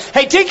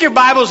Hey, take your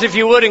Bibles, if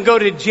you would, and go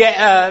to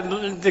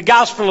the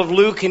Gospel of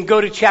Luke and go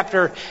to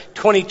chapter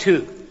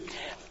 22.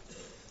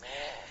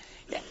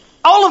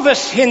 All of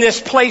us in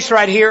this place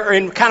right here are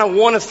in kind of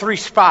one of three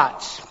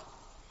spots.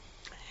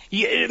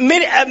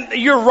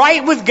 You're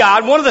right with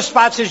God. One of the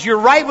spots is you're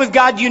right with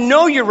God. You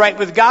know you're right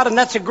with God, and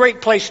that's a great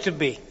place to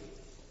be.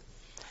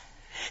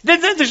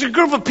 There's a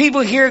group of people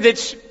here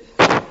that's,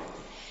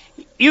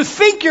 you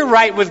think you're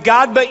right with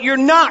God, but you're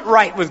not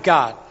right with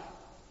God.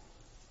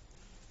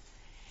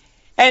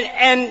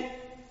 And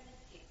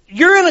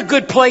you're in a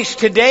good place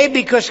today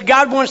because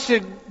God wants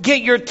to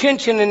get your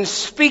attention and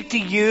speak to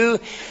you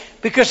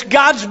because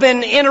God's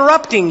been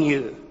interrupting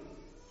you.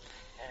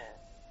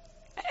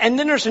 And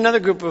then there's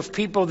another group of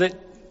people that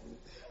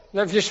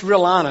they're just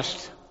real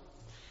honest.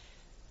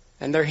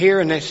 And they're here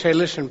and they say,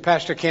 listen,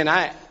 Pastor Ken,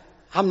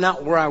 I'm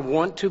not where I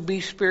want to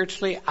be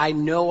spiritually. I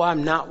know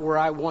I'm not where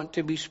I want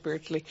to be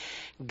spiritually.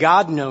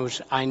 God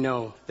knows I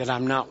know that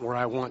I'm not where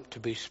I want to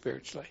be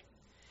spiritually.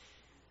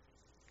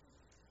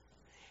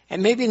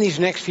 And maybe in these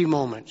next few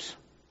moments,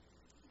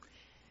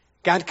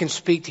 God can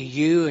speak to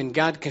you and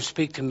God can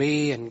speak to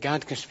me and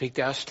God can speak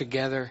to us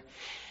together.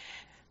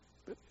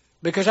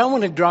 Because I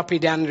want to drop you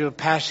down into a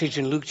passage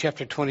in Luke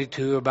chapter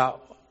 22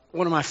 about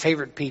one of my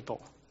favorite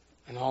people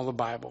in all the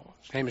Bible.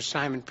 His name is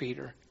Simon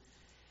Peter.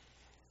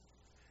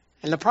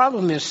 And the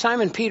problem is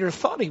Simon Peter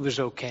thought he was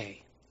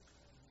okay,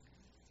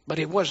 but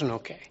it wasn't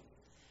okay.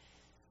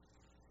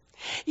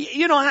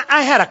 You know,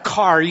 I had a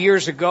car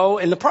years ago,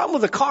 and the problem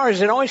with the car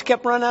is it always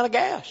kept running out of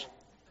gas.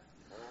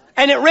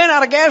 And it ran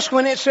out of gas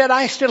when it said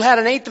I still had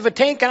an eighth of a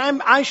tank, and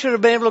I should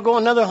have been able to go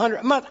another 100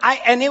 a month.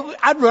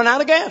 I'd run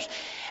out of gas.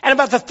 And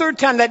about the third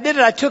time that did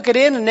it, I took it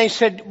in, and they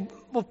said,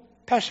 well,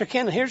 Pastor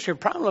Ken, here's your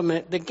problem.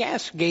 The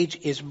gas gauge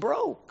is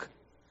broke.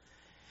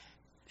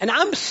 And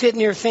I'm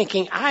sitting here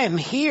thinking, I am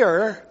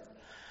here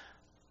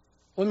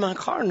when my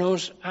car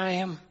knows I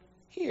am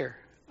here.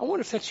 I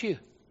wonder if that's you.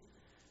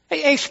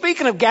 Hey,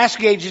 speaking of gas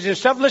gauges and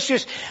stuff, let's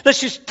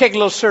just take a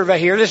little survey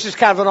here. This is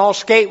kind of an all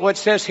skate. What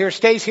says here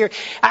stays here.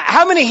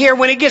 How many here,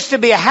 when it gets to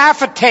be a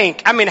half a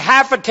tank,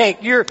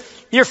 you're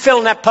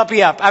filling that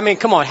puppy up. I mean,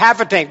 come on, half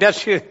a tank.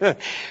 That's you.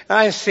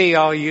 I see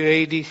all you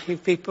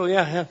ADC people.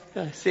 Yeah,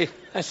 I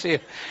see.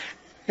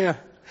 Yeah.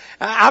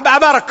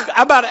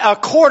 About a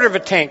quarter of a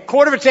tank.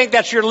 Quarter of a tank,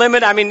 that's your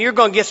limit. I mean, you're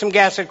going to get some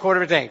gas in a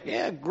quarter of a tank.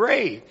 Yeah,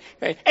 great.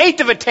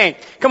 Eighth of a tank.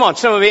 Come on,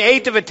 some of you,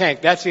 eighth of a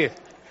tank. That's you.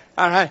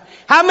 All right.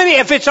 How many,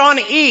 if it's on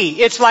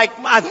E, it's like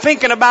I'm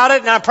thinking about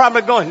it and I'm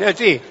probably going, that's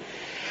E.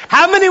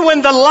 How many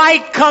when the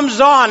light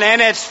comes on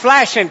and it's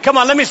flashing? Come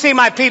on, let me see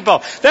my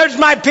people. There's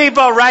my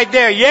people right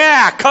there.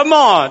 Yeah, come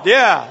on.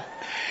 Yeah.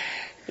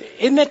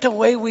 Isn't that the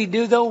way we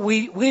do though?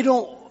 We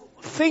don't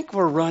think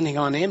we're running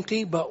on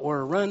empty, but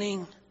we're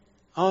running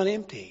on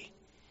empty.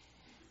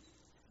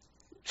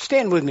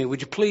 Stand with me,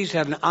 would you please,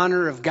 have an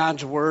honor of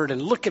God's word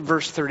and look at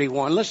verse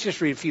 31. Let's just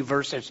read a few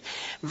verses.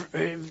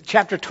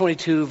 Chapter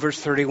 22, verse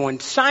 31.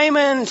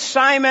 Simon,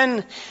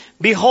 Simon,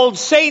 behold,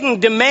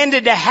 Satan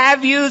demanded to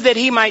have you that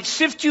he might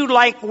sift you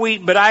like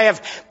wheat, but I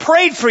have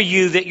prayed for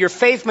you that your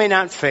faith may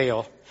not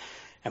fail.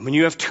 And when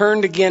you have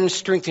turned again,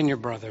 strengthen your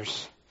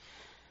brothers.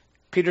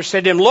 Peter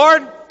said to him,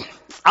 Lord,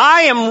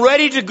 I am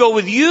ready to go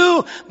with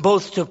you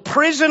both to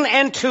prison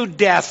and to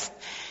death.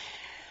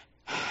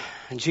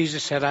 And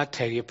Jesus said, I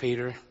tell you,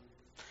 Peter,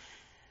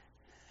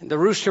 the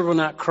rooster will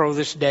not crow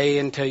this day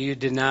until you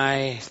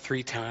deny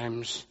 3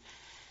 times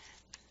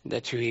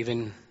that you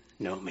even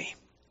know me.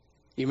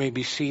 You may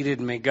be seated.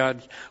 May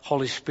God's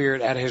Holy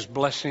Spirit add his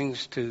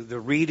blessings to the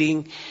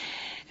reading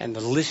and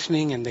the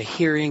listening and the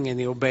hearing and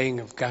the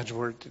obeying of God's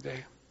word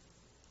today.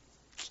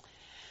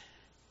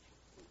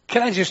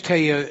 Can I just tell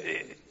you,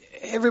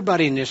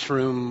 everybody in this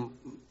room,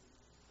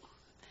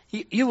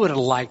 you would have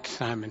liked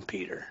Simon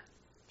Peter.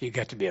 You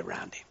got to be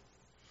around him.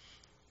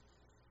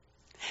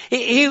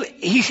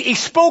 He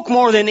spoke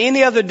more than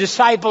any other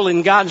disciple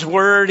in God's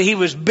word. He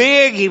was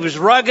big. He was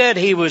rugged.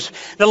 He was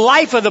the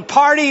life of the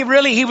party,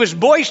 really. He was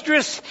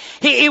boisterous.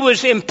 He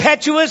was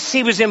impetuous.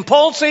 He was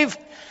impulsive.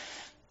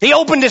 He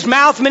opened his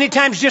mouth many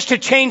times just to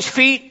change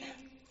feet.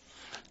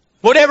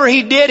 Whatever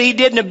he did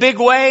in a big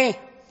way.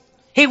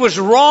 He was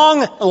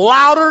wrong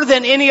louder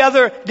than any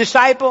other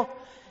disciple.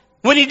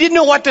 When he didn't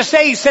know what to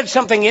say, he said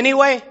something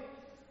anyway.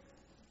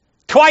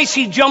 Twice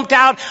he jumped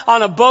out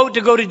on a boat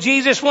to go to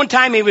Jesus. One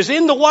time he was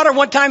in the water.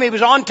 One time he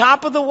was on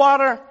top of the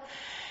water.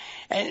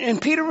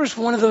 And Peter was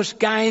one of those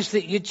guys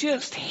that you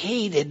just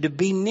hated to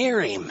be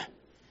near him.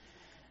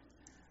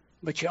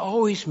 But you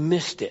always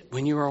missed it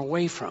when you were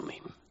away from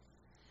him.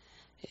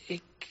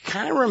 It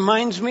kind of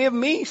reminds me of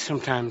me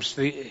sometimes.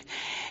 The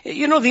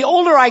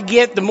older I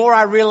get, the more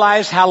I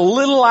realize how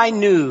little I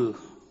knew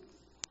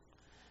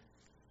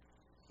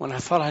when I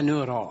thought I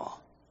knew it all.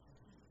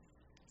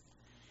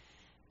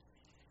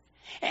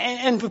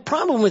 And the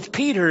problem with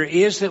Peter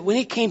is that when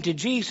he came to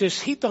Jesus,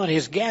 he thought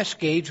his gas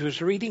gauge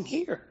was reading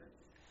here.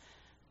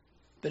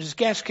 But his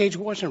gas gauge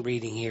wasn't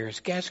reading here. His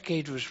gas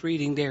gauge was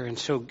reading there. And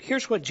so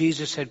here's what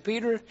Jesus said,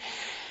 Peter,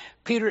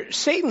 Peter,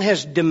 Satan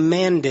has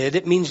demanded,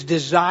 it means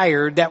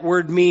desired, that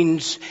word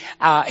means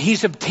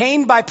he's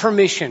obtained by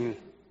permission.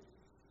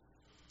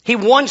 He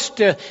wants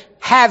to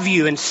have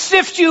you and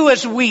sift you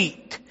as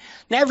wheat.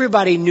 Now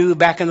everybody knew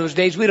back in those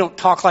days, we don't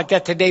talk like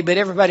that today, but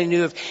everybody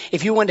knew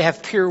if you wanted to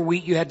have pure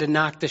wheat, you had to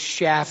knock the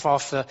chaff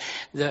off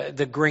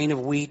the grain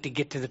of wheat to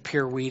get to the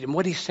pure wheat. And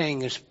what he's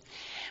saying is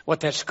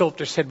what that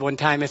sculptor said one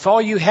time. If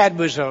all you had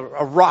was a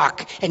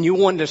rock and you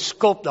wanted to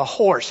sculpt a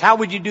horse, how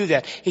would you do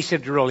that? He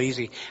said, real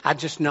easy. I'd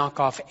just knock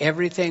off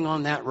everything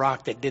on that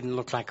rock that didn't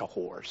look like a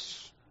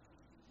horse.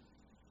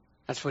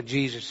 That's what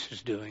Jesus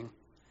is doing.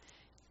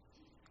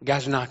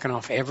 God's knocking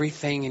off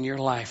everything in your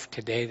life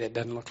today that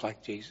doesn't look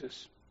like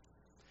Jesus.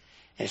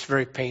 And it's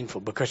very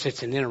painful because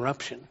it's an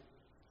interruption.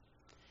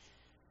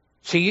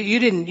 See, you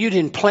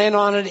didn't plan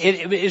on it.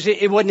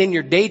 It wasn't in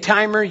your day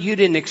timer. You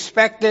didn't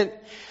expect it.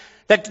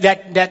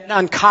 That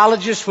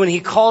oncologist,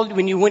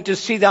 when you went to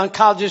see the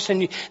oncologist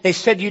and they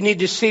said you need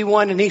to see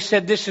one, and he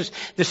said this is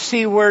the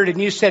C word, and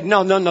you said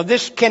no,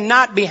 this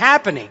cannot be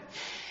happening.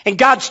 And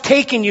God's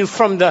taking you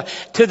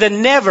to the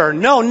never.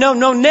 No,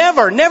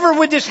 never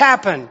would this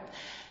happen.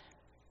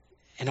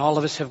 And all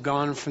of us have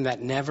gone from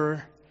that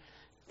never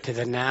to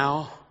the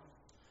now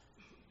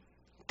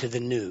to the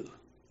new.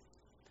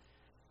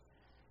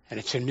 And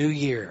it's a new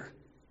year.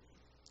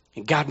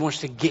 And God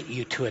wants to get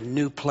you to a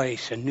new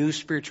place, a new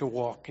spiritual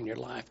walk in your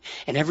life.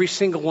 And every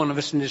single one of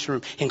us in this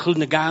room,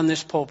 including the guy on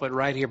this pulpit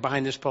right here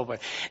behind this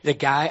pulpit,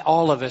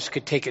 all of us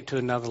could take it to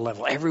another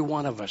level. Every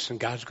one of us, and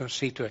God's going to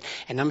see to it.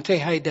 And I'm going to tell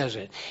you how he does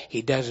it.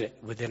 He does it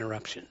with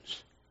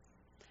interruptions.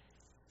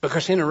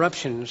 Because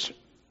interruptions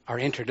are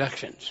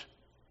introductions.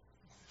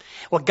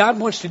 What God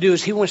wants to do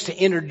is he wants to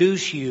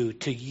introduce you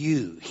to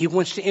you. He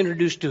wants to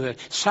introduce to a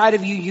side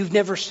of you you've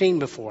never seen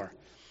before.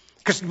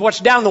 Because what's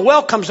down in the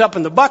well comes up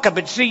in the bucket.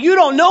 But see, you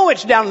don't know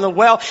it's down in the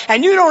well,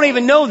 and you don't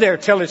even know there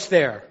till it's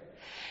there.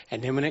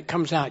 And then when it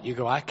comes out, you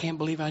go, I can't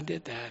believe I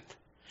did that.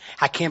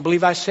 I can't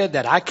believe I said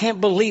that. I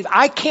can't believe.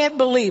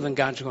 And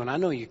God's going, I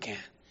know you can't.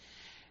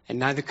 And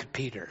neither could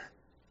Peter.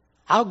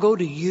 I'll go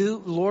to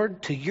you,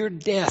 Lord, to your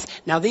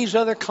death. Now these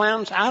other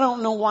clowns, I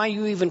don't know why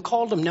you even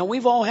called them. Now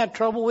we've all had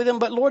trouble with them,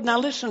 but Lord, now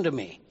listen to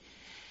me.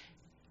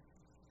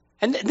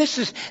 And this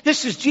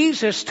is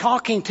Jesus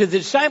talking to the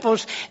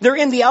disciples. They're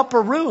in the upper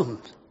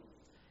room.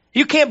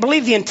 You can't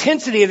believe the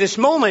intensity of this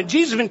moment.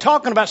 Jesus has been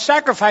talking about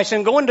sacrifice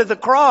and going to the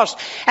cross.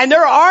 And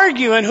they're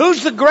arguing,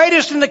 who's the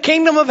greatest in the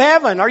kingdom of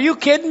heaven? Are you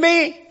kidding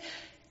me?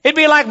 It'd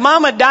be like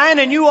mama dying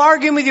and you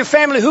arguing with your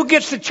family, who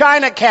gets the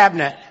china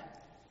cabinet?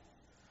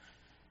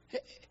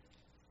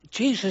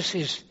 Jesus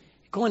is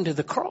going to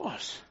the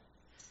cross.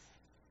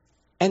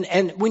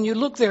 And when you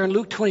look there in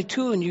Luke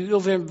 22 and you go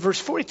over in verse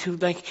 42,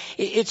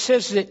 it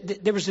says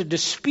that there was a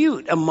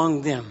dispute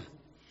among them.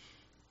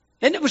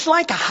 And it was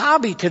like a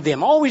hobby to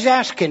them, always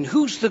asking,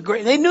 who's the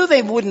great? They knew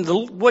they wasn't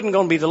going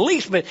to be the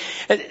least, but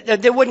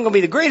they wasn't going to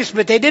be the greatest,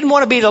 but they didn't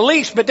want to be the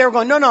least, but they were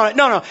going,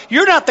 no,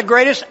 you're not the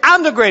greatest,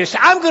 I'm the greatest,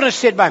 I'm going to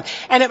sit by him.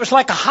 And it was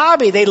like a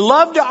hobby. They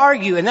loved to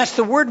argue, and that's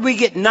the word we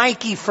get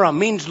Nike from,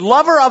 means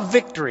lover of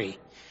victory.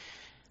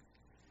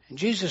 And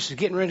Jesus is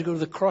getting ready to go to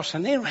the cross,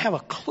 and they don't have a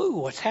clue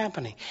what's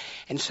happening.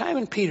 And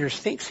Simon Peter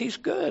thinks he's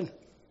good.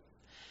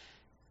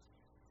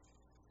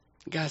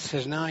 God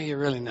says, no, you're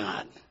really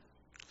not.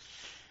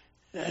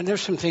 And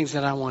there's some things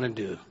that I want to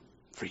do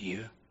for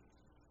you.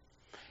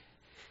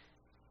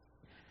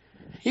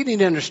 You need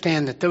to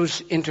understand that those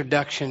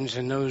introductions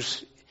and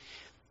those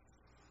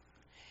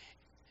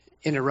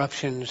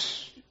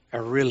interruptions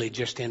are really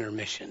just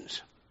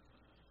intermissions.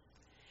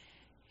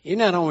 You're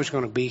not always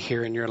going to be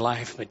here in your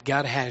life, but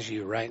God has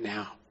you right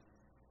now.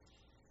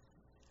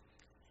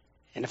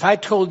 And if I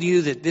told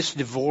you that this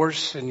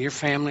divorce and your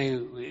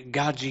family,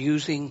 God's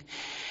using,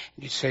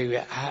 you'd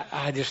say,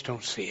 I just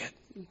don't see it.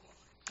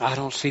 I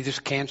don't see this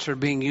cancer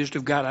being used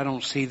of God. I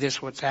don't see this,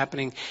 what's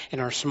happening in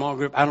our small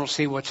group. I don't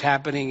see what's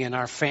happening in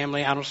our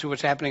family. I don't see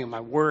what's happening in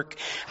my work.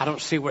 I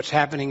don't see what's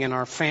happening in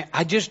our family.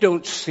 I just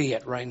don't see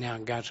it right now.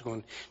 And God's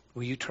going,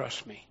 will you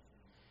trust me?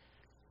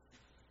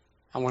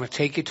 I want to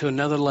take you to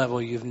another level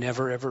you've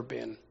never, ever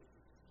been.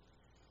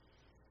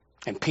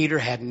 And Peter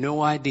had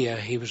no idea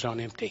he was on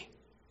empty.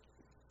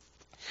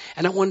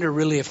 And I wonder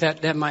really if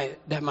that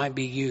might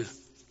be you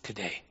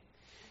today.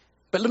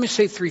 But let me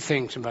say three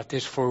things about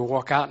this before we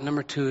walk out.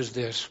 Number two is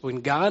this.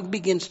 When God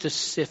begins to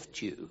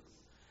sift you,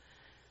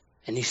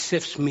 and he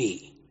sifts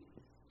me,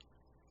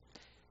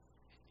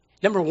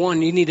 number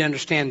one, you need to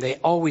understand they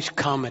always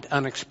come at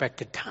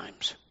unexpected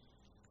times.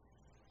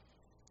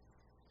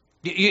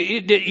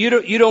 You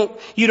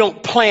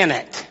don't plan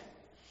it.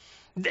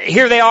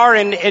 Here they are,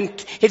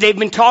 and they've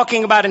been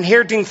talking about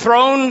inheriting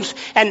thrones,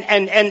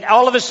 and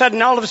all of a sudden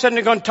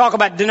they're going to talk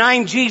about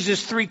denying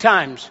Jesus 3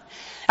 times.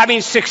 I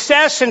mean,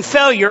 success and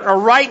failure are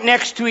right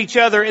next to each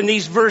other in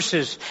these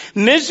verses.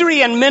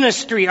 Misery and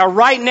ministry are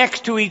right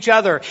next to each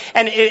other,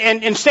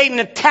 and Satan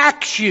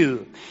attacks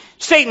you.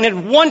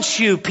 Satan wants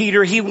you,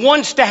 Peter. He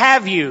wants to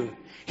have you.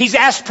 He's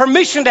asked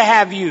permission to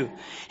have you.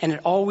 And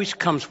it always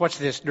comes, watch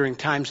this, during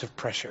times of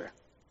pressure.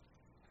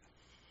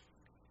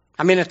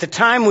 I mean, at the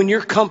time when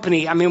your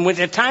company, at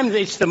the time that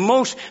it's the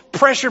most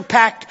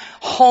pressure-packed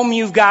home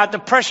you've got, the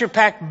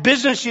pressure-packed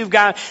business you've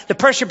got, the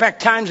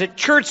pressure-packed times at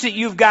church that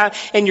you've got,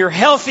 and your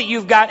health that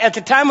you've got, at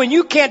the time when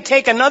you can't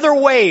take another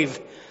wave,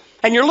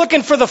 and you're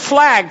looking for the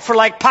flag for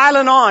like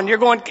piling on, you're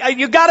going,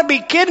 you gotta be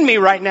kidding me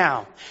right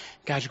now.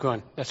 God's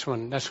going, that's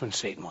when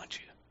Satan wants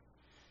you.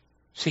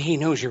 See, he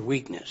knows your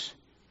weakness.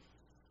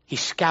 He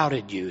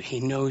scouted you. He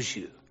knows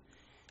you.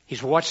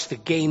 He's watched the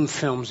game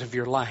films of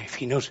your life.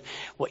 He knows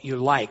what you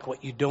like,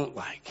 what you don't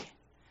like.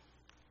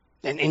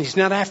 And he's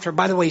not after,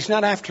 by the way, he's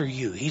not after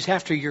you. He's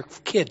after your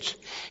kids.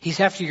 He's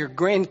after your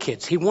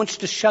grandkids. He wants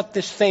to shut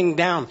this thing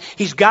down.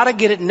 He's got to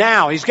get it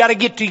now. He's got to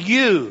get to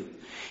you.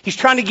 He's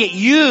trying to get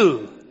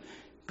you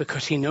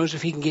because he knows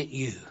if he can get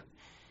you,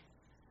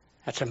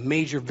 that's a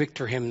major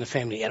victory for him and the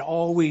family. It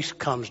always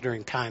comes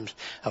during times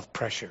of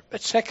pressure.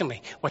 But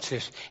secondly, watch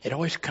this. It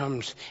always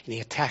comes and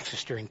he attacks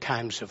us during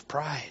times of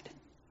pride.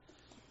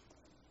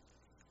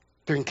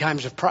 During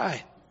times of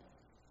pride.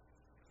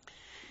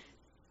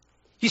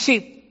 You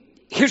see,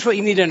 here's what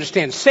you need to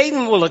understand.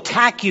 Satan will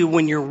attack you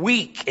when you're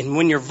weak and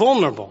when you're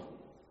vulnerable.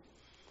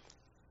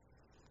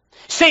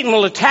 Satan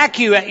will attack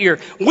you at your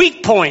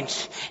weak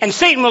points, and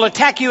Satan will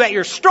attack you at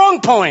your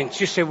strong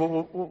points. You say,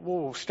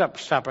 whoa,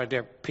 stop right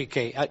there,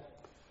 PK.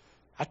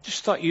 I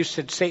just thought you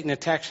said Satan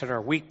attacks at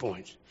our weak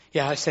points.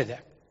 Yeah, I said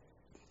that.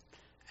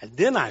 And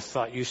then I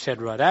thought you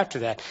said right after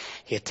that,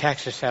 he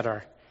attacks us at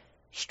our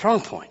strong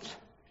points.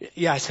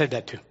 Yeah, I said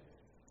that too.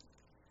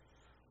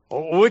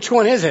 Well, which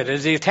one is it?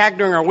 Is he attacked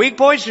during our weak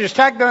points or is he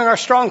attacked during our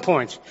strong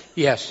points?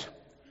 Yes.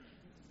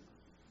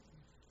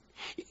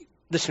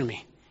 Listen to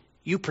me.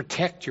 You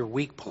protect your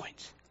weak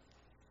points.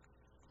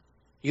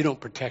 You don't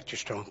protect your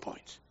strong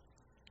points.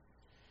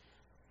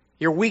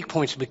 Your weak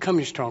points become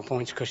your strong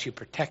points because you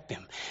protect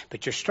them.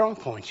 But your strong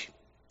points,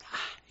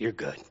 you're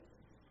good.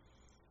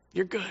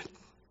 You're good.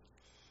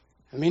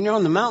 I mean, you're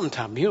on the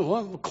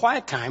mountaintop.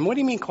 Quiet time. What do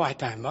you mean quiet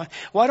time?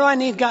 Why do I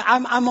need God?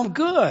 I'm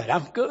good.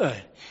 I'm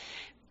good.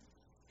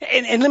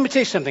 And let me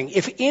tell you something.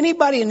 If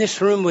anybody in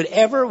this room we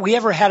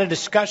ever had a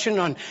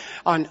discussion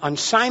on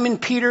Simon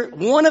Peter,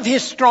 one of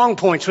his strong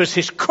points was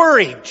his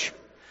courage.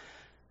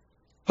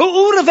 Who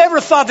would have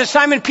ever thought that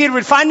Simon Peter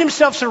would find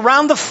himself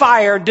around the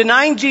fire,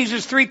 denying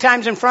Jesus 3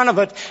 times in front of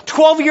a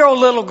 12-year-old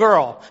little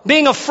girl,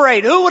 being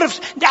afraid? Who would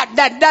have,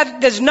 that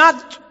does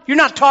not, you're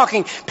not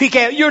talking,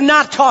 PK, you're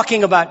not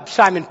talking about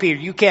Simon Peter.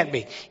 You can't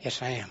be.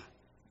 Yes, I am.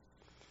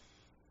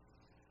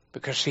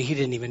 Because see, he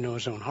didn't even know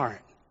his own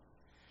heart.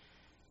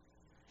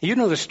 You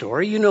know the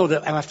story. You know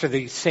that after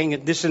they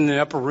sing this in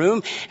the upper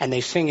room and they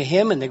sing a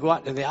hymn and they go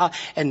out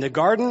in the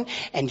garden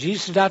and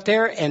Jesus is out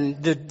there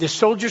and the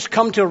soldiers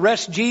come to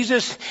arrest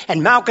Jesus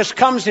and Malchus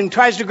comes and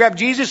tries to grab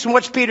Jesus, and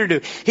what's Peter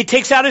do? He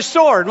takes out his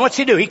sword, and what's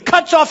he do? He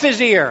cuts off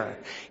his ear.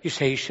 You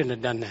say he shouldn't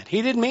have done that.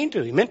 He didn't mean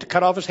to. He meant to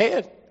cut off his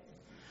head.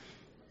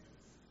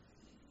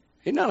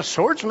 He's not a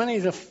swordsman.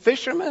 He's a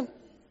fisherman.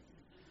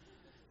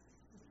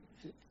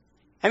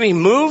 I mean, he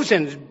moves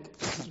and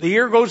the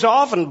ear goes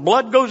off and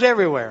blood goes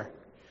everywhere.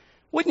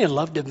 Wouldn't you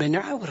love to have been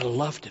there? I would have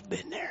loved to have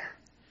been there.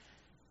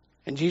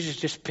 And Jesus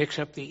just picks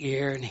up the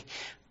ear and he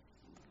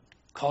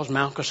calls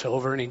Malchus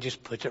over and he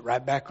just puts it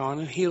right back on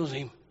and heals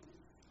him.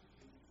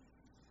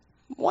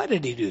 Why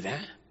did he do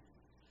that?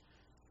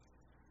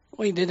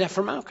 Well, he did that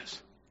for Malchus.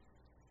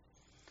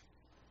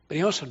 But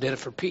he also did it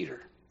for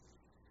Peter.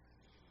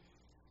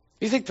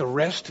 You think the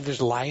rest of his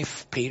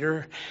life,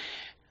 Peter,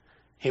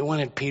 he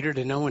wanted Peter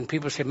to know when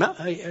people say,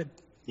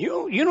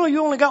 you know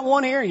you only got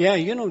one ear? Yeah,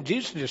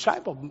 Jesus'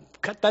 disciple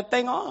cut that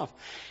thing off.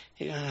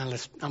 I'm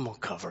going to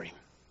cover him.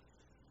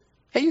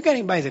 Hey, you got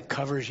anybody that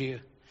covers you?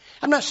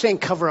 I'm not saying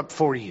cover up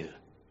for you.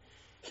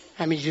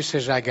 I mean, he just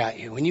says, I got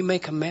you. When you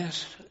make a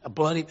mess, a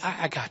bloody,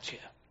 I got you.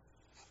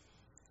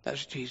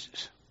 That's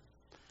Jesus.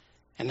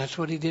 And that's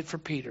what he did for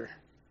Peter.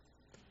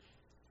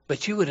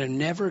 But you would have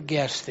never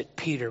guessed that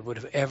Peter would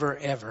have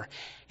ever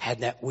had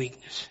that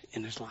weakness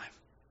in his life.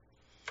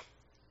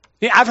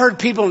 Yeah, I've heard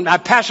people,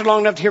 I've passed it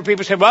long enough to hear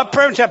people say, well,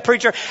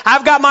 preacher,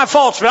 I've got my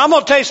faults, but I'm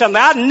going to tell you something.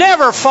 I'd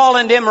never fall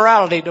into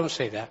immorality. Don't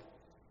say that.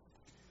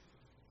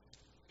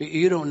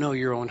 You don't know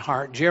your own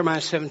heart.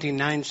 Jeremiah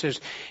 17:9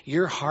 says,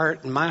 your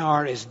heart and my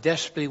heart is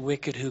desperately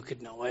wicked. Who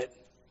could know it?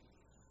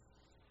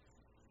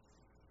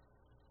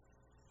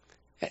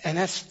 And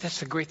that's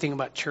the great thing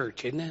about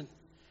church, isn't it?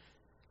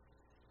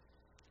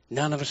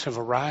 None of us have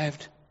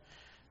arrived.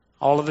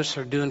 All of us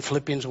are doing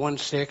Philippians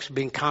 1:6,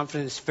 being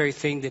confident in this very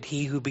thing that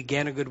he who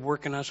began a good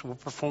work in us will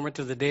perform it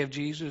to the day of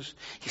Jesus.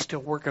 He's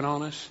still working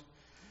on us.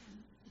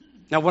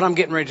 Now, what I'm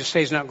getting ready to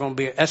say is not going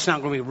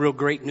to be real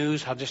great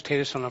news. I'll just tell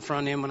you this on the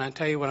front end when I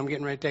tell you what I'm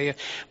getting ready to tell you.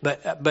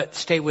 But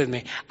stay with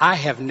me. I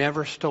have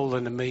never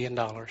stolen $1 million.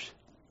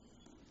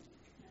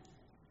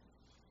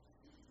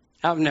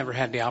 I've never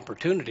had the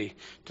opportunity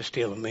to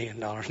steal $1 million.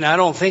 Now, I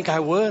don't think I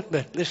would,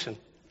 but listen.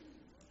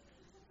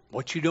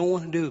 What you don't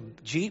want to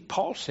do,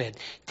 Paul said,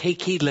 take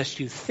heed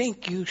lest you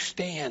think you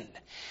stand,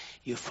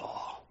 you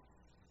fall.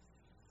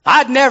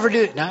 I'd never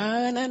do it.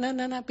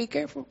 No. Be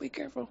careful.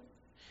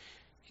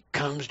 It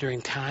comes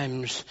during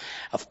times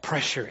of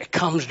pressure. It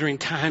comes during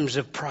times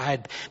of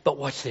pride. But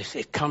watch this.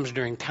 It comes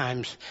during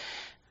times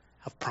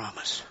of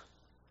promise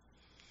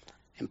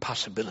and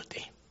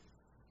possibility.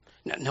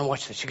 Now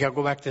watch this. You got to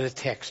go back to the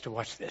text to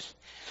watch this.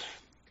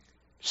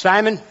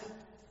 Simon,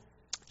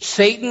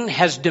 Satan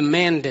has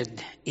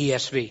demanded,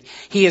 ESV.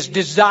 He has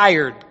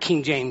desired,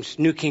 King James,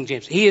 New King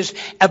James. He has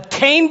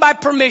obtained by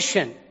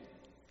permission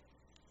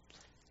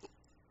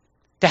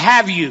to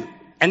have you.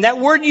 And that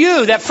word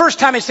you, that first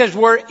time it says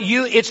word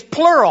you, it's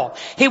plural.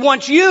 He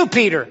wants you,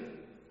 Peter.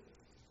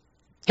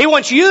 He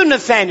wants you,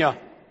 Nathaniel.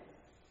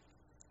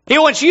 He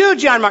wants you,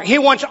 John Mark. He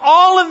wants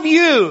all of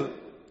you.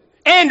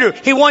 Andrew,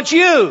 he wants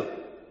you.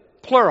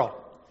 Plural.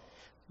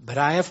 But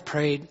I have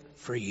prayed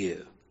for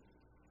you.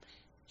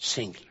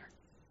 Singular.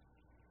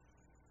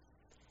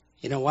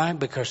 You know why?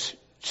 Because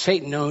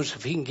Satan knows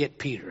if he can get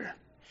Peter,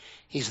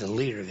 he's the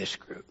leader of this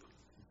group.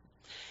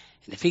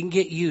 And if he can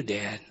get you,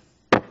 Dad,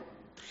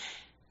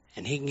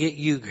 and he can get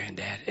you,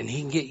 Granddad, and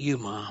he can get you,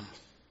 Mom,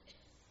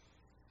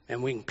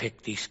 and we can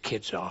pick these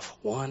kids off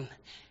one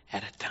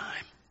at a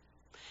time.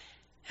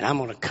 And I'm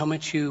going to come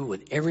at you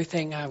with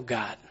everything I've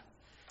got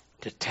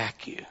to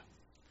attack you.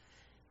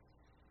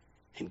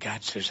 And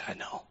God says, I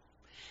know.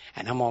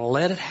 And I'm going to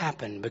let it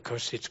happen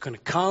because it's going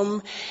to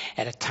come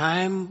at a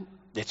time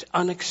that's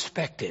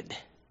unexpected.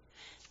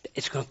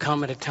 It's going to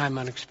come at a time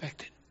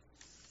unexpected.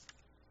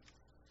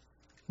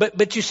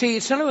 But you see,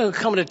 it's not only going to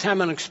come at a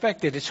time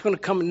unexpected. It's going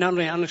to come not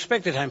only at an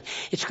unexpected time.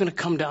 It's going to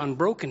come to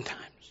unbroken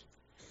times,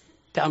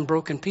 to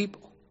unbroken people.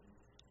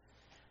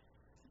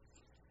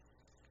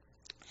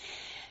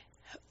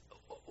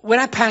 When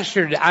I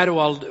pastored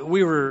Idlewild,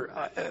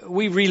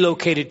 we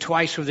relocated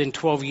twice within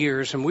 12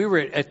 years, and we were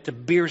at the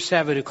Bierce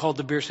Avenue, called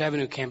the Bierce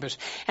Avenue campus,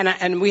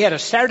 and we had a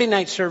Saturday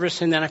night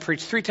service, and then I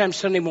preached 3 times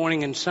Sunday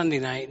morning and Sunday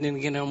night, and then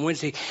again on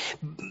Wednesday,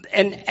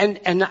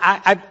 and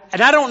I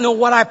don't know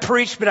what I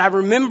preached, but I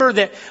remember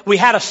that we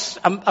had a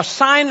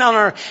sign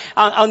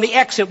on the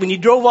exit when you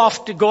drove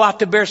off to go out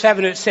to Bierce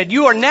Avenue. It said,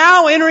 "You are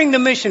now entering the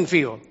mission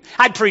field."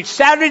 I preached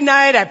Saturday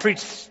night. I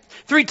preached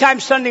 3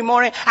 times Sunday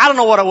morning. I don't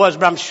know what it was,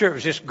 but I'm sure it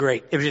was just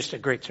great. It was just a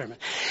great sermon.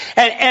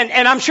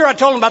 And I'm sure I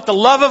told them about the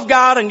love of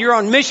God, and you're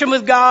on mission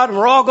with God, and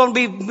we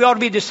ought to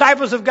be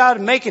disciples of God,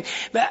 and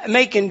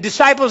making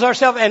disciples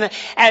ourselves. I mean,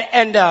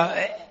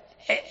 I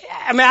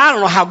don't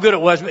know how good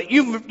it was, but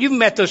you've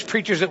met those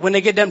preachers that when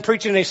they get done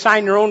preaching, they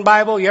sign their own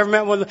Bible. You ever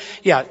met one of them?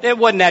 Yeah, it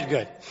wasn't that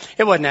good.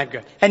 It wasn't that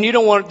good. And you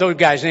don't want those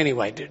guys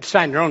anyway to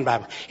sign their own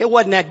Bible. It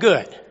wasn't that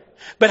good.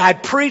 But I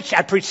preached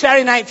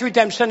Saturday night, 3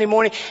 times Sunday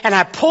morning, and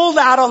I pulled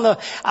out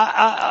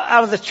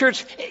out of the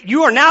church.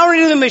 You are now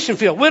in the mission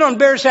field. Went on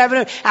Bierce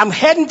Avenue. I'm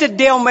heading to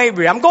Dale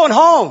Mabry. I'm going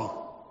home.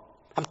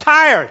 I'm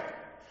tired.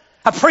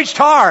 I preached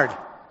hard.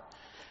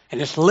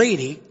 And this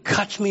lady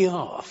cuts me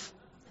off.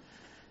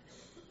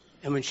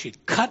 And when she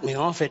cut me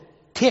off, it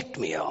ticked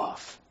me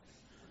off.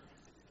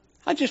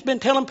 I've just been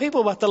telling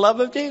people about the love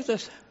of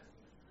Jesus.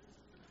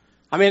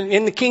 I mean,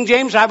 in the King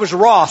James, I was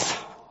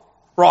wroth.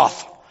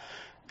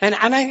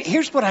 And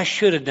here's what I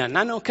should have done.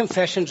 I know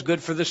confession's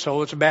good for the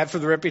soul. It's bad for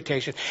the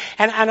reputation.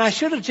 And I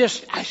should have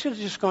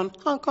just gone,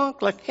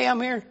 honk, like, hey, I'm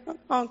here.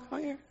 Honk,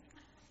 I'm here.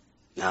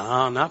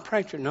 No, not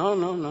preacher. No,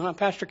 not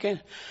Pastor Ken.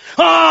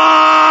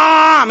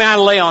 I mean, I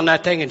lay on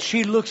that thing, and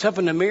she looks up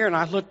in the mirror, and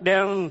I look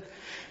down,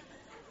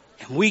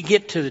 and we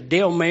get to the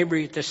Dale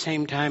Mabry at the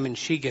same time, and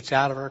she gets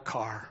out of her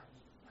car.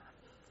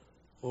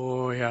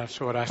 Oh, yeah, that's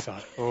what I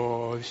thought.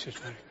 Oh, this is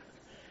nice.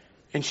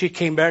 And she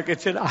came back and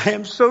said, I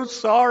am so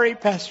sorry,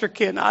 Pastor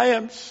Ken. I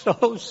am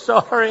so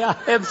sorry. I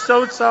am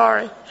so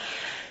sorry.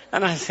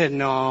 And I said,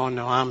 no,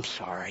 I'm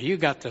sorry. You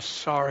got the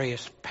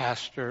sorriest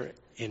pastor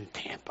in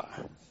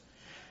Tampa.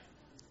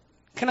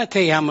 Can I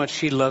tell you how much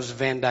she loves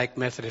Van Dyke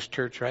Methodist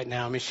Church right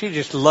now? I mean, she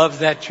just loves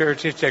that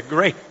church. It's a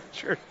great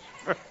church.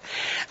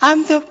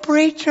 I'm the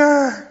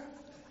preacher.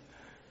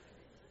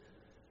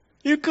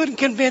 You couldn't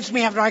convince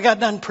me after I got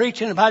done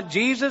preaching about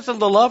Jesus and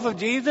the love of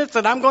Jesus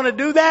that I'm going to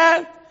do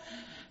that.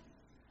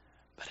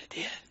 But I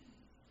did.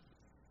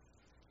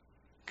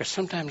 Because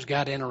sometimes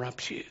God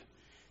interrupts you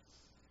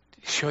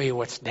to show you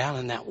what's down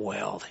in that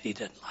well that He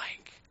doesn't like.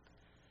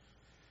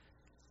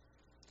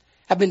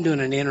 I've been doing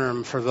an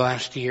interim for the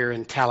last year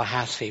in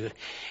Tallahassee,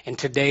 and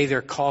today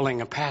they're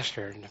calling a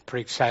pastor, and I'm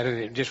pretty excited.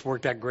 It just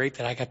worked out great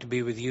that I got to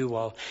be with you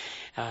while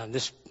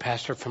this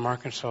pastor from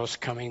Arkansas is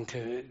coming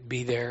to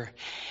be there.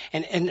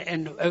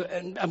 And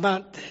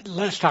about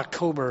last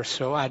October or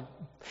so, I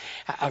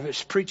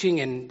was preaching,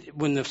 and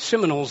when the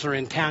Seminoles are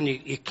in town,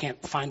 you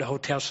can't find a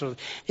hotel, so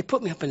they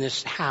put me up in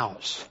this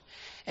house.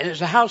 And it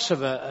was a house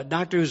of a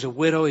doctor who's a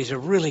widow. He's a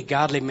really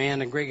godly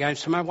man, a great guy.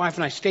 So my wife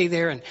and I stay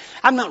there, and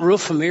I'm not real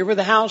familiar with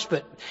the house,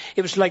 but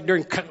it was like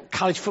during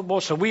college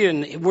football. So we're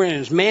in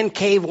his man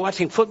cave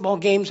watching football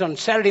games on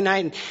Saturday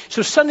night. And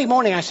so Sunday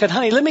morning I said,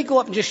 honey, let me go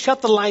up and just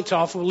shut the lights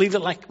off. We'll leave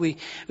it like we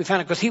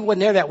found it, because he wasn't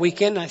there that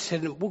weekend. I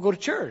said, we'll go to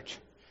church.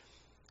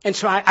 And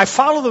so I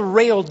follow the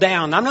rail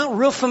down. I'm not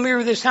real familiar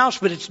with this house,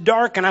 but it's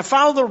dark. And I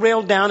follow the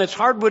rail down. It's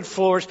hardwood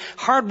floors,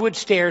 hardwood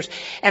stairs.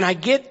 And I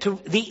get to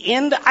the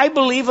end, I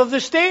believe, of the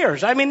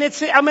stairs. I mean,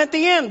 I'm at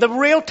the end. The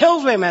rail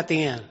tells me I'm at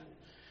the end.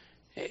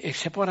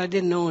 Except what I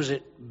didn't know is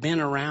it bent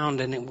around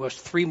and it was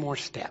 3 more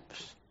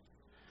steps.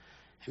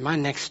 And my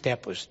next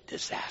step was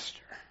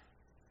disaster.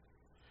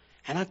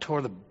 And I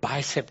tore the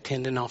bicep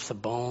tendon off the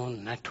bone.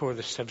 And I tore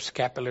the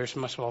subscapularis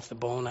muscle off the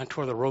bone. I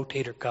tore the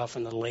rotator cuff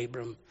and the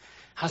labrum.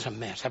 I was a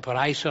mess. I put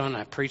ice on.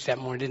 I preached that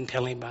morning. Didn't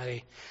tell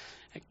anybody.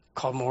 I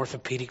called my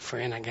orthopedic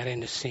friend. I got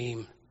in to see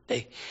him.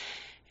 They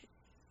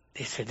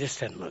said, this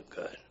doesn't look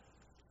good.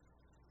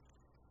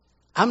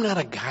 I'm not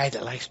a guy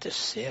that likes to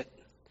sit.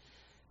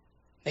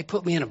 They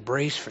put me in a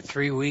brace for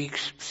 3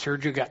 weeks.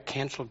 Surgery got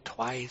canceled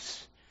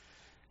twice.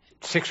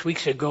 6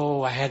 weeks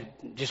ago, I had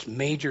just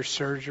major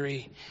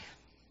surgery.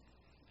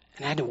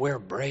 And I had to wear a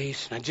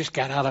brace. And I just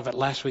got out of it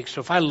last week.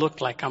 So if I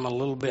look like I'm a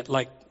little bit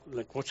like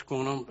what's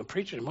going on? The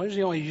preacher, why is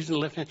he only using the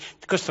left hand?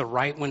 Because the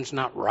right one's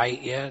not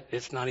right yet.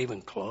 It's not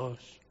even close.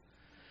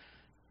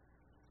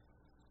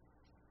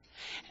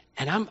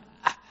 And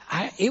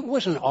it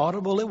wasn't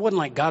audible. It wasn't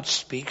like God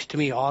speaks to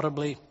me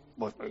audibly.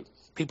 Well,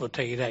 people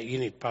tell you that. You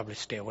need to probably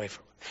stay away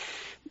from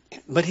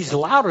it. But he's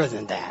louder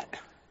than that.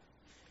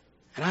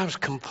 And I was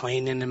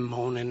complaining and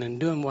moaning and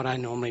doing what I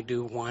normally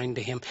do, whine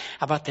to him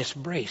about this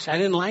brace. I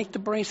didn't like the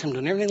brace. I'm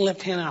doing everything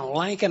left hand. I don't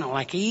like it. I don't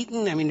like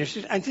eating. I mean,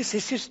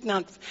 it's just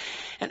not.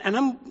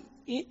 And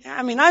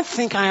I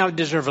think I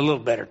deserve a little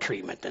better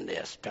treatment than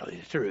this, to tell you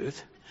the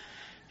truth.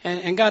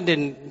 And God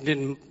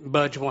didn't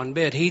budge one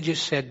bit. He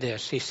just said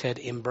this. He said,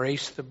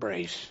 embrace the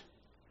brace.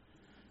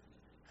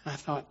 I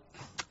thought,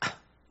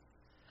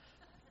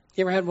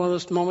 you ever had one of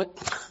those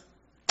moments?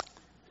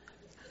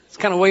 It's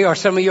kind of where you are.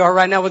 Some of you are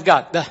right now with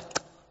God.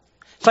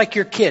 It's like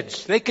your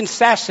kids. They can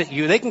sass at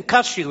you. They can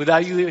cuss you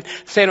without you even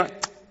saying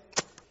it.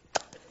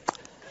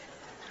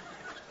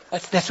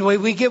 That's the way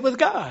we get with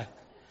God.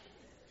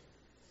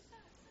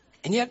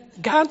 And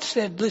yet God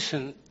said,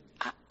 listen,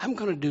 I'm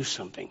going to do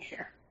something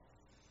here.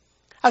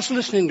 I was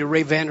listening to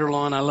Ray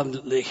Vanderlaan. I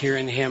loved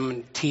hearing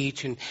him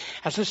teach. And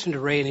I was listening to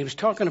Ray, and he was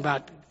talking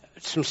about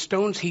some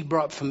stones he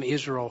brought from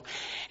Israel.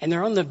 And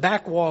they're on the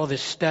back wall of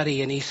his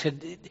study. And he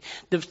said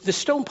the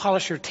stone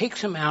polisher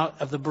takes them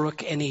out of the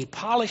brook and he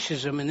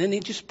polishes them. And then he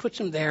just puts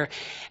them there.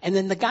 And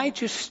then the guy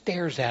just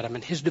stares at them.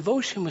 And his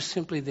devotion was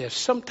simply this.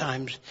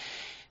 Sometimes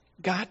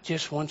God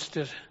just wants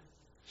to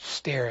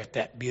stare at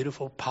that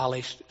beautiful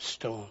polished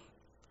stone.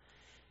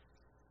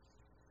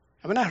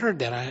 And when I heard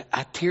that,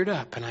 I teared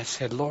up. And I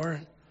said,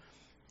 Lord,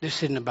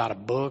 this isn't about a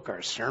book or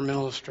a sermon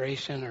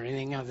illustration or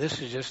anything else.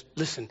 This is just,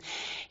 listen,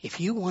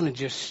 if you want to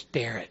just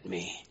stare at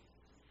me,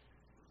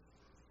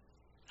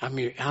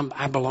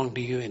 I belong to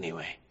you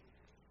anyway.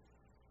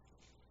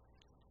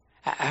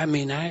 I'm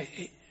not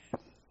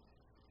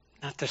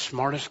the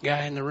smartest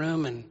guy in the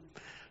room, and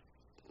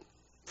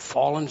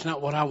falling's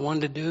not what I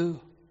wanted to do.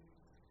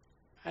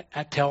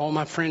 I tell all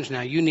my friends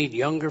now, you need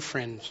younger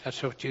friends.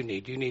 That's what you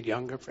need. You need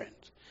younger friends.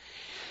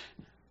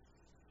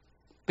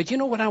 But you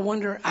know what I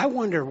wonder? I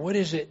wonder, what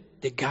is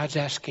it that God's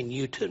asking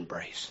you to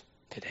embrace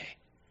today?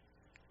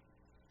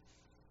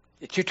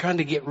 That you're trying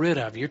to get rid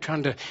of, you're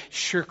trying to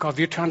shirk off,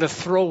 you're trying to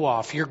throw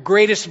off your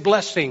greatest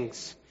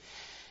blessings.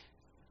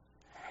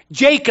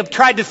 Jacob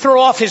tried to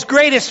throw off his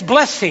greatest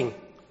blessing.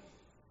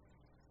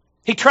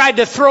 He tried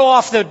to throw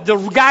off the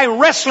guy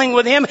wrestling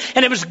with him,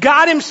 and it was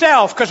God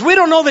himself, because we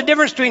don't know the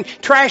difference between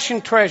trash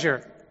and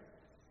treasure.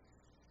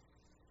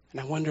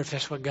 And I wonder if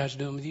that's what God's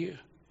doing with you.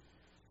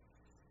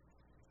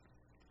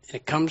 And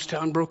it comes to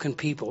unbroken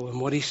people,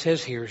 and what he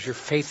says here is your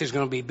faith is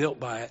going to be built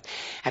by it.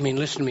 I mean,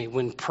 listen to me.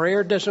 When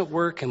prayer doesn't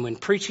work and when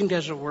preaching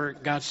doesn't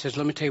work, God says,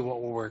 let me tell you what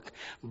will work.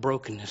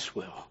 Brokenness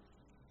will.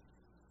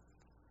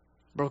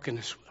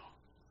 Brokenness will.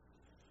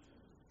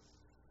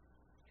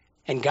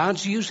 And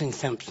God's using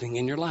something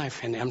in your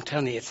life, and I'm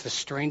telling you, it's the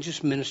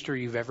strangest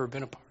ministry you've ever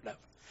been a part of.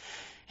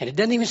 And it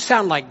doesn't even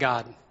sound like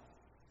God,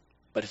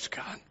 but it's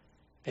God,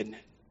 isn't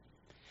it?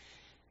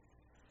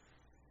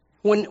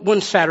 One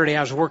Saturday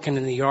I was working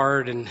in the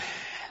yard, and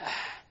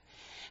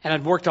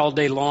I'd worked all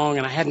day long,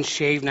 and I hadn't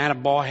shaved, and I had a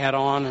ball hat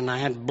on, and I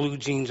had blue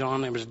jeans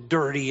on. It was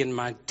dirty, and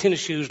my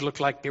tennis shoes looked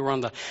like they were on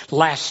the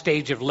last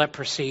stage of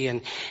leprosy.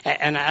 And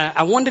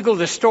I wanted to go to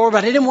the store,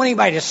 but I didn't want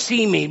anybody to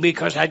see me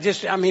because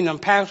I'm a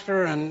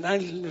pastor, and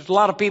there's a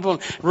lot of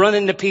people run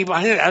into people.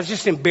 I was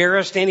just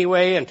embarrassed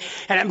anyway.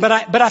 But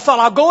I thought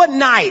I'll go at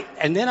night,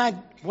 and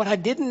then what I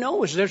didn't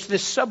know is there's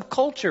this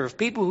subculture of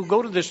people who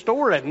go to the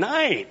store at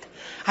night.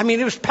 I mean,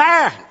 it was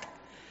packed.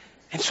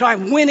 And so I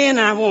went in, and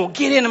I'm going to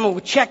get in, I'm going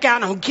to check out,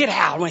 and I'm going to get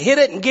out. I'm going to hit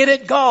it and get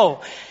it,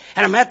 go.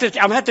 And I'm at the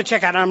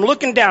checkout, and I'm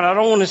looking down. I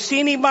don't want to see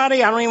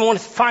anybody. I don't even want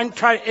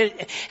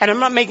to and I'm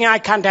not making eye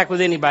contact with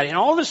anybody. And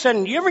all of a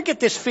sudden, you ever get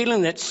this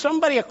feeling that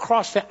somebody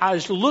across the aisle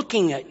is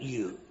looking at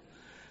you?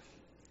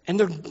 And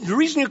the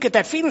reason you get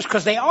that feeling is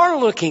because they are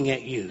looking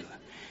at you.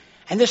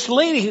 And this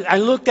lady, I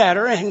looked at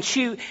her, and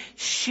she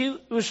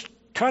was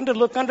trying to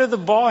look under the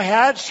ball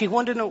hat. She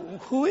wanted to know,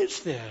 who is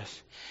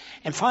this?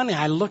 And finally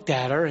I looked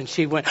at her and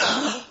she went,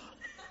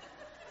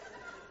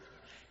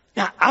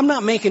 Now, I'm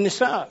not making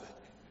this up.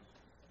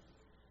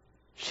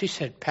 She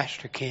said,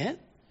 Pastor Kent?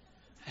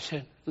 I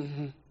said,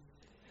 mm-hmm.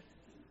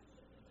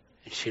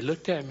 And she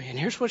looked at me, and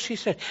here's what she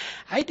said.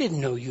 I didn't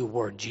know you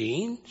wore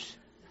jeans.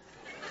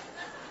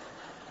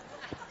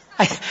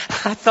 I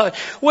thought,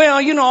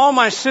 well, all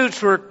my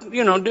suits were,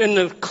 in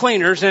the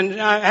cleaners, and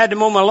I had to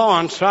mow my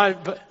lawn, so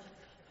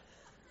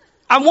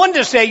I wanted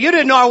to say, you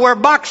didn't know I wear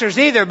boxers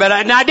either, but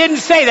I didn't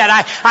say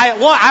that.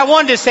 I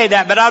wanted to say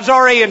that, but I was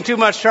already in too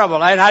much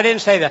trouble. I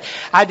didn't say that.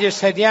 I just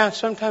said, yeah,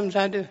 sometimes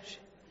I do.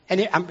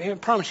 And I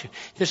promise you,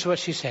 this is what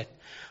she said.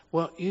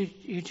 Well,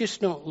 you just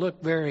don't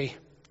look very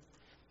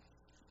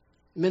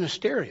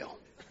ministerial.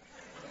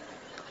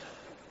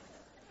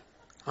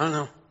 I don't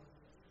know.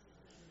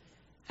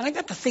 And I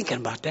got to thinking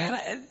about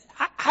that.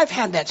 I've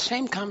had that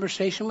same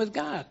conversation with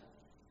God.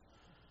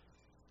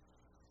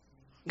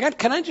 God,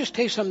 can I just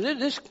tell you something?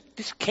 This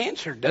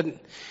cancer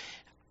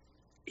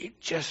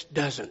just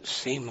doesn't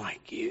seem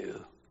like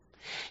you.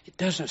 It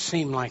doesn't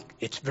seem like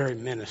it's very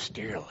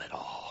ministerial at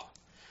all.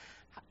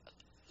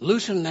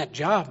 Losing that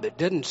job, it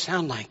doesn't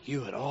sound like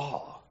you at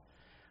all.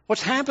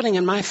 What's happening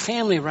in my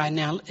family right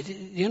now, do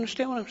you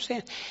understand what I'm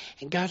saying?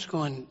 And God's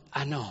going,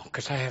 I know,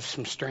 because I have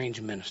some strange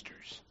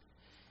ministers.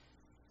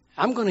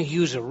 I'm going to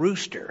use a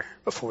rooster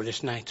before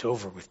this night's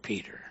over with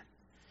Peter.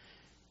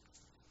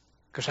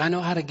 Because I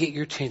know how to get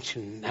your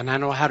attention, and I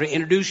know how to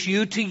introduce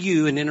you to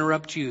you and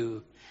interrupt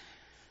you.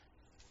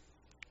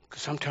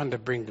 Because I'm trying to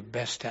bring the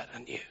best out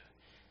of you.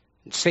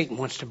 And Satan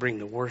wants to bring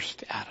the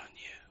worst out of you.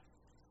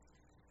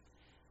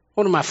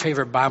 One of my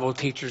favorite Bible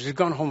teachers, he's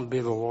gone home to be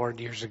with the Lord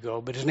years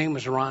ago, but his name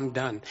was Ron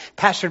Dunn.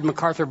 Pastored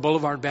MacArthur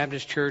Boulevard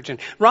Baptist Church, and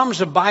Ron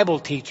was a Bible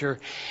teacher,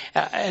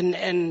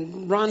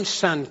 and Ron's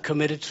son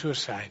committed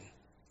suicide.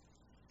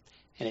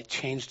 And it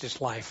changed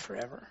his life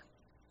forever.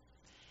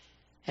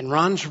 And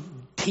Ron's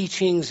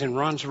teachings and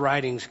Ron's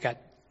writings got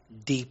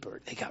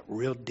deeper. They got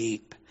real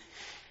deep.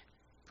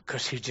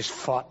 Because he just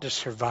fought to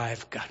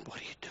survive. God, what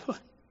are you doing?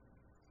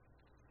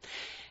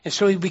 And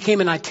so he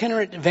became an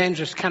itinerant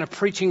evangelist, kind of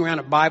preaching around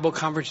at Bible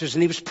conferences.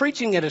 And he was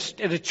preaching at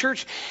a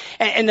church.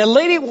 And a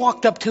lady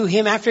walked up to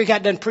him after he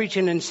got done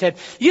preaching and said,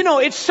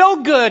 it's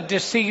so good to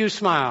see you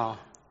smile.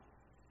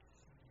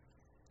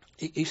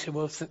 He said,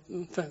 well,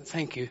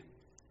 thank you.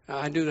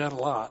 I do that a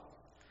lot.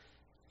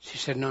 She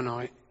said,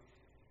 no,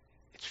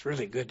 it's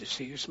really good to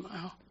see you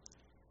smile.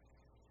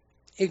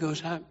 He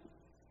goes, I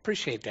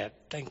appreciate that.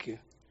 Thank you.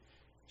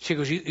 She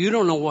goes, you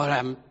don't know what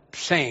I'm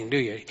saying, do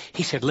you?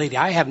 He said, lady,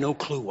 I have no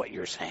clue what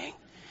you're saying.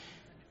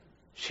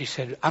 She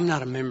said, I'm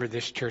not a member of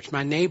this church.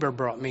 My neighbor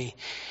brought me,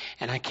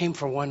 and I came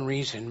for one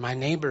reason. My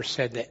neighbor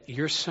said that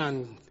your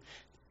son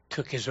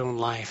took his own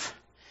life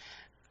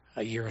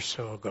a year or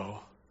so ago.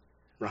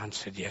 Ron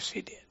said, yes,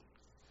 he did.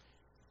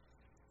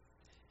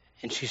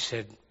 And she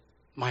said,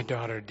 my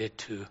daughter did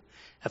too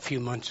a few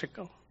months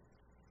ago.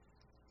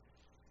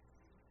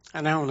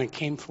 And I only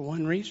came for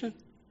one reason.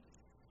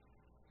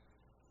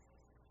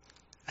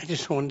 I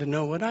just wanted to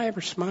know, would I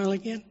ever smile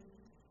again?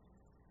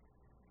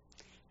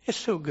 It's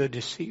so good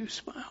to see you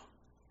smile.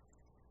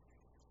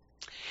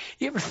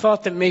 You ever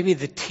thought that maybe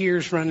the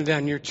tears running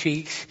down your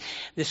cheeks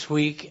this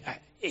week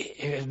it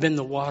has been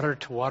the water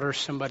to water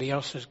somebody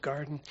else's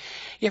garden?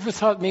 You ever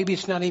thought maybe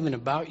it's not even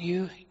about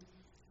you?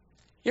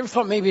 You ever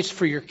thought maybe it's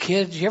for your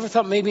kids? You ever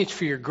thought maybe it's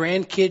for your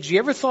grandkids? You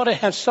ever thought it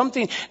has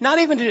something, not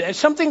even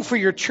something for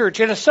your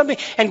church? It has something,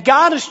 and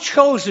God has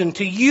chosen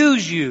to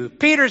use you.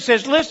 Peter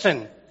says,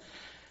 listen,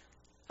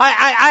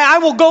 I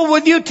will go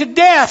with you to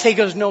death. He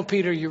goes, no,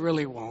 Peter, you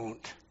really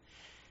won't.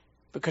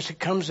 Because it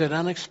comes at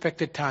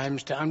unexpected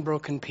times to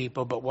unbroken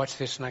people. But watch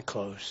this and I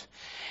close.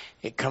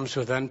 It comes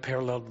with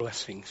unparalleled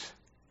blessings.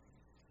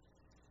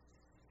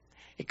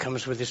 It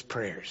comes with his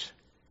prayers.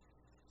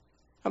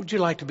 How would you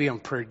like to be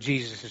on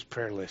Jesus'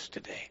 prayer list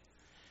today?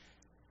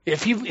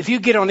 If you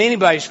get on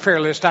anybody's prayer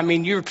list,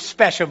 you're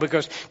special,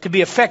 because to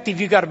be effective,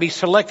 you got to be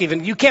selective,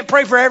 and you can't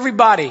pray for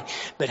everybody.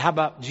 But how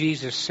about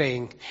Jesus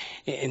saying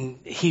in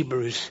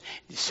Hebrews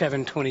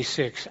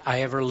 7:26,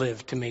 I ever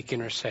lived to make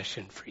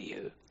intercession for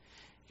you.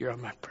 You're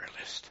on my prayer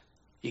list.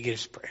 You get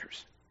his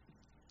prayers.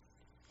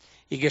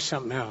 You get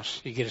something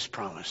else. You get his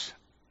promise.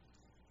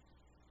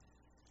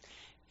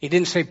 He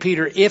didn't say,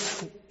 Peter,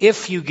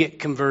 if you get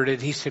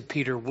converted. He said,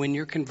 Peter, when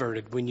you're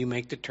converted, when you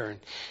make the turn,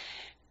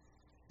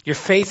 your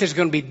faith is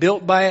going to be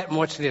built by it. And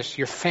what's this?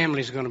 Your family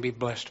is going to be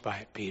blessed by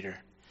it, Peter.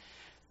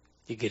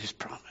 You get his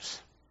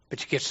promise.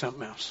 But you get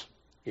something else.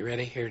 You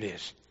ready? Here it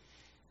is.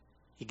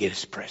 You get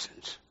his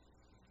presence.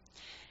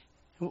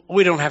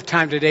 We don't have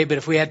time today, but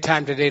if we had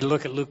time today to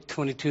look at Luke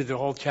 22, the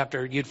whole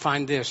chapter, you'd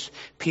find this.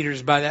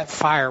 Peter's by that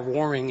fire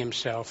warming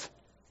himself.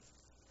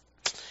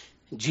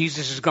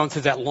 Jesus has gone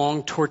through that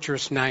long,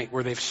 torturous night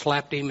where they've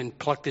slapped him and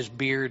plucked his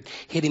beard,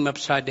 hit him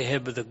upside the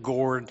head with a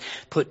gourd,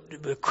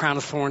 put a crown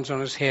of thorns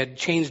on his head,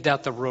 changed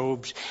out the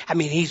robes.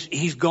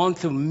 He's gone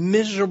through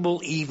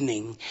miserable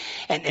evening.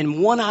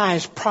 And one eye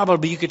is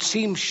probably, you could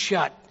see him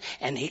shut.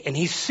 And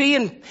he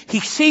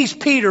sees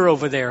Peter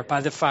over there by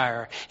the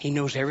fire. He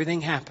knows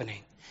everything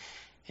happening.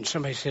 And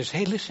somebody says,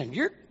 hey, listen,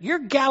 your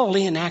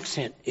Galilean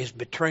accent is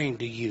betraying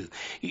to you.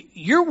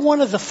 You're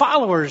one of the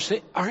followers,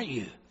 aren't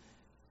you?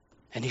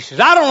 And he says,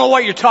 I don't know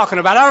what you're talking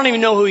about. I don't even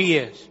know who he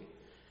is.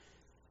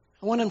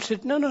 And one of them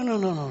said,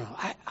 no.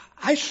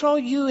 I saw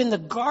you in the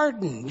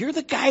garden. You're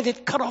the guy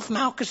that cut off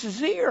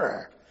Malchus's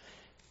ear.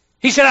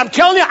 He said, I'm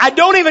telling you, I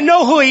don't even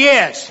know who he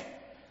is.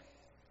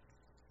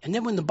 And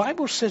then when the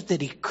Bible says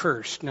that he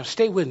cursed, now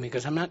stay with me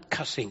because I'm not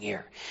cussing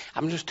here.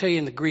 I'm just telling you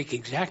in the Greek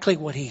exactly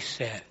what he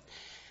said.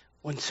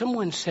 When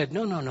someone said,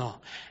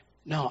 no,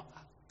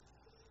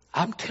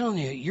 I'm telling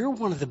you, you're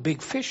one of the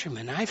big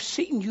fishermen. I've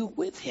seen you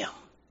with him.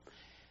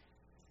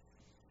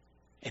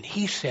 And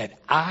he said,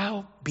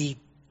 I'll be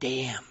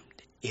damned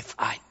if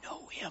I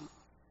know him.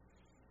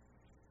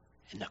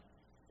 And the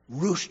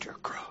rooster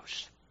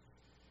crows.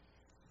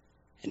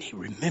 And he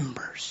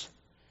remembers.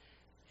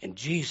 And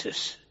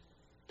Jesus,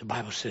 the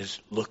Bible says,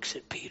 looks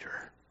at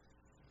Peter.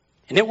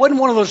 And it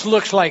wasn't one of those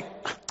looks like,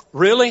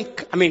 really?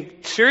 I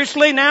mean,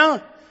 seriously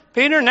now?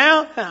 Peter,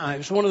 now? No, it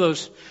was one of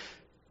those,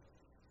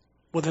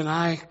 with an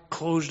eye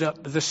closed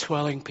up with the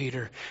swelling,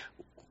 Peter,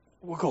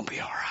 we're going to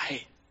be all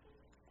right.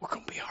 We're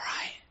going to be all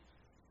right.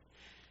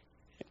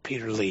 And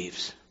Peter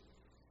leaves.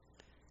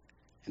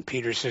 And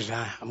Peter says,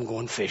 I'm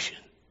going fishing.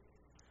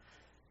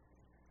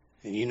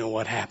 And you know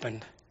what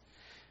happened?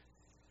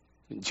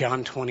 In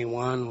John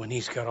 21, when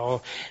he's got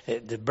all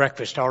the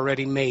breakfast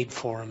already made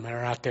for him,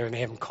 they're out there and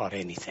they haven't caught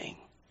anything.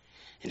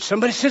 And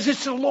somebody says,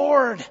 it's the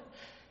Lord.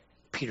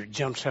 Peter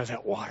jumps out of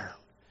that water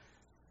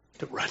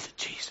to run to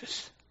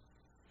Jesus.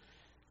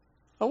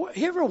 Oh,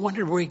 you ever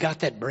wondered where he got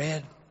that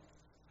bread?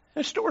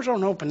 The stores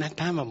aren't open that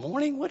time of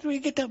morning. Where do we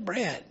get that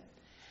bread?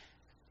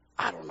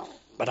 I don't know,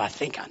 but I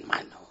think I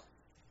might know.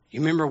 You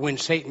remember when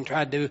Satan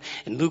tried to,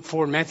 in Luke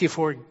 4 and Matthew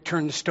 4,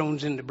 turn the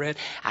stones into bread?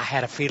 I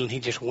had a feeling he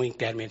just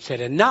winked at me and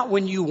said, and not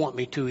when you want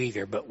me to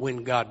either, but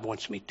when God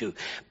wants me to.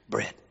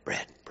 Bread.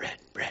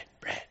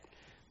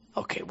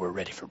 Okay, we're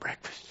ready for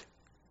breakfast.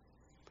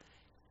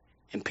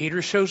 And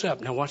Peter shows up.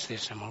 Now watch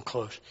this, I'm going to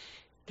close.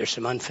 There's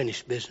some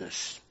unfinished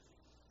business.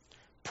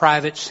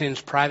 Private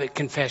sins, private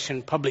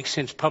confession. Public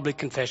sins, public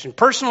confession.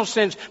 Personal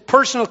sins,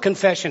 personal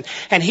confession.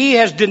 And he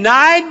has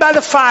denied by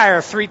the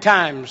fire 3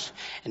 times.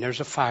 And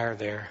there's a fire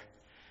there.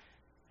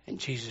 And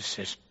Jesus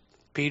says,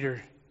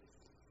 Peter,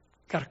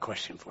 got a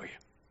question for you.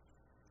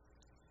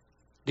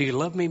 Do you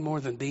love me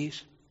more than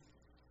these?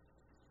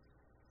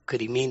 Could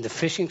he mean the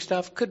fishing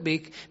stuff? Could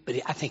be. But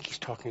I think he's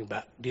talking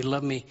about, do you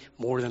love me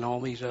more than all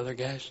these other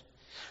guys?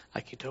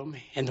 Like you told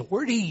me. And the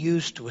word he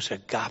used was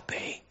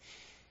agape.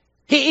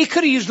 He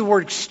could have used the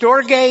word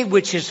storge,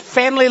 which is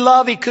family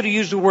love. He could have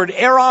used the word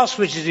eros,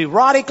 which is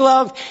erotic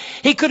love.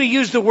 He could have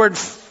used the word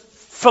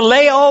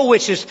phileo,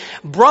 which is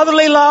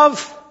brotherly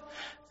love.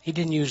 He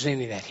didn't use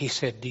any of that. He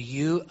said, do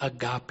you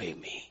agape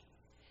me?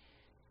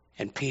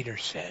 And Peter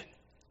said,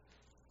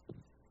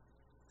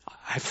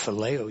 I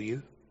phileo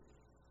you.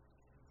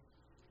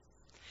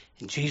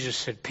 And Jesus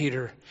said,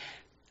 Peter,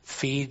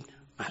 feed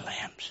my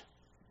lambs.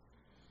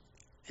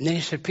 And then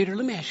he said, Peter,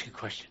 let me ask you a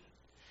question.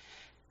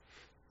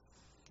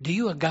 Do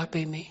you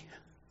agape me?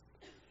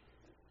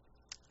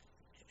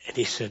 And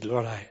he said,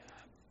 Lord, I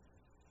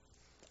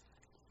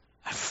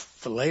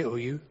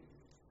phileo you.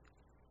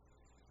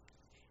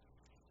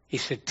 He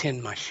said,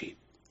 tend my sheep.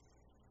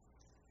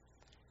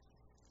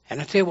 And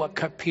I tell you what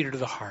cut Peter to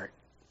the heart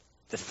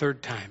the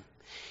 3rd time.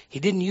 He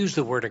didn't use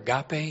the word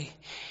agape.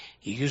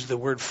 He used the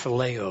word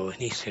phileo.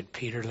 And he said,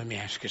 Peter, let me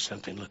ask you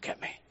something. Look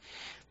at me.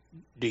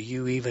 Do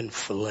you even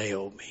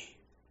phileo me?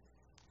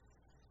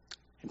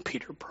 And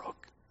Peter broke.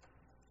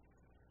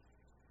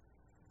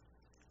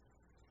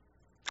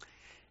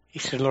 He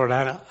said, Lord,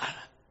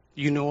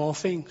 you know all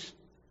things.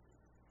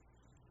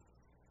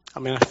 I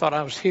mean, I thought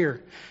I was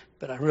here,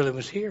 but I really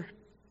was here.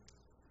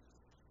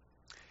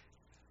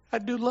 I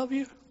do love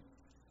you.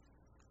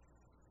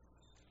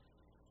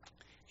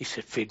 He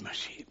said, feed my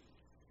sheep.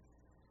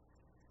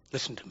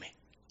 Listen to me.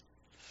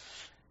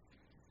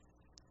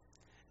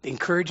 The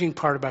encouraging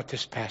part about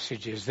this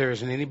passage is there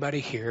isn't anybody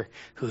here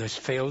who has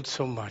failed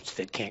so much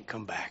that can't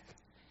come back.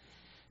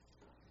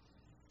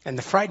 And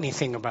the frightening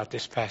thing about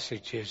this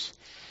passage is,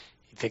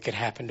 if it could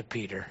happen to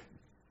Peter,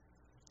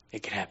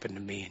 it could happen to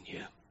me and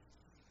you.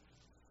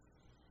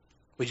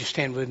 Would you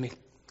stand with me?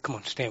 Come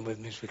on, stand with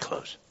me as we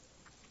close.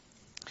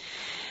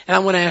 And I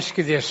want to ask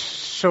you this.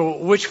 So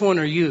which one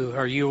are you?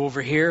 Are you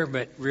over here,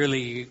 but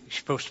really you're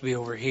supposed to be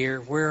over here?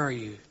 Where are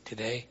you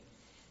today?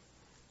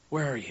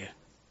 Where are you?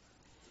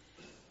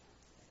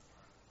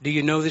 Do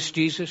you know this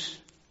Jesus?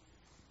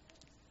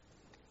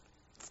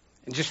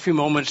 In just a few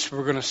moments,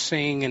 we're going to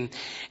sing. And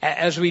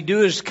as we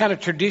do as kind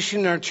of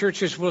tradition in our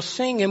churches, we'll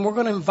sing and we're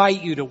going to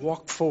invite you to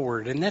walk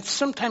forward. And that's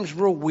sometimes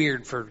real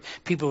weird for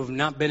people who have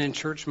not been in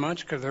church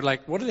much because they're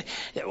like, what are they?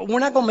 We're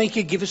not going to make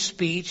you give a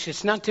speech.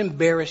 It's not to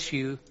embarrass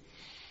you.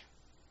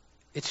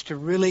 It's to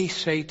really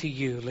say to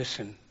you,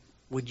 listen,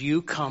 would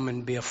you come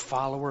and be a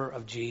follower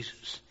of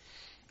Jesus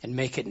and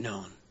make it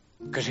known?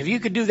 Because if you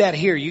could do that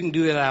here, you can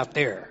do it out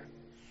there.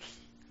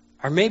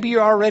 Or maybe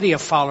you're already a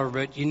follower,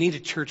 but you need a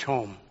church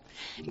home.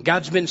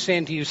 God's been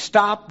saying to you,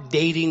 stop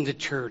dating the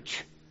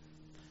church.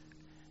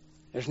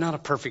 There's not a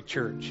perfect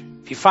church.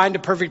 If you find a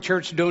perfect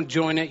church, don't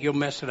join it. You'll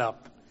mess it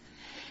up.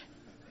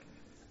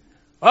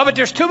 Oh, but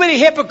there's too many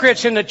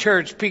hypocrites in the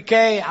church,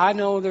 PK. I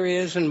know there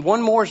is, and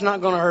one more is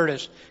not going to hurt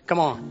us. Come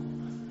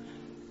on.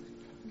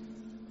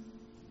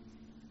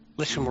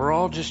 Listen, we're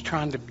all just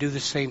trying to do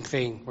the same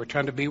thing. We're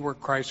trying to be where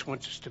Christ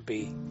wants us to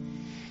be.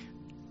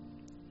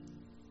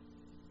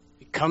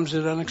 It comes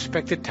at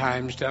unexpected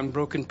times to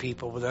unbroken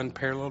people with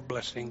unparalleled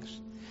blessings.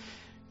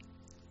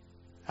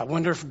 I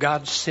wonder if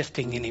God's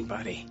sifting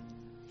anybody.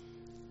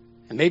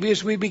 And maybe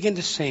as we begin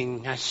to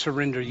sing, I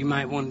surrender, you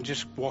might want to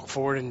just walk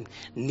forward and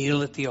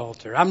kneel at the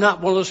altar. I'm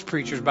not one of those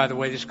preachers, by the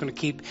way, that's going to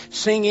keep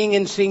singing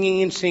and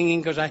singing and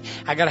singing because I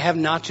got to have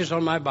notches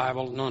on my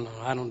Bible. No,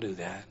 I don't do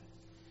that.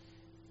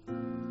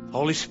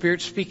 Holy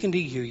Spirit speaking to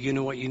you, you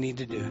know what you need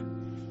to do.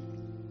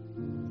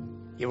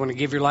 You want to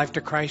give your life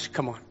to Christ?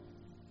 Come on.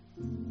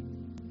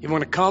 You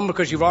want to come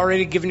because you've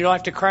already given your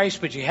life to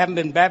Christ, but you haven't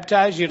been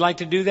baptized? You'd like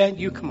to do that?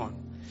 You come on.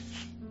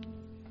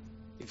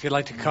 If you'd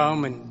like to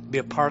come and be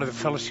a part of the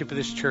fellowship of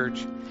this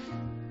church,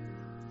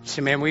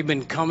 say, man, we've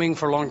been coming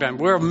for a long time.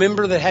 We're a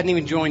member that hadn't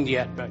even joined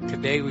yet, but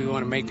today we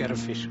want to make that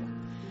official.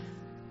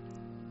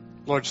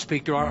 Lord,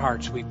 speak to our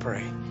hearts, we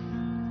pray.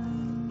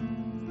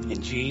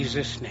 In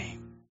Jesus' name.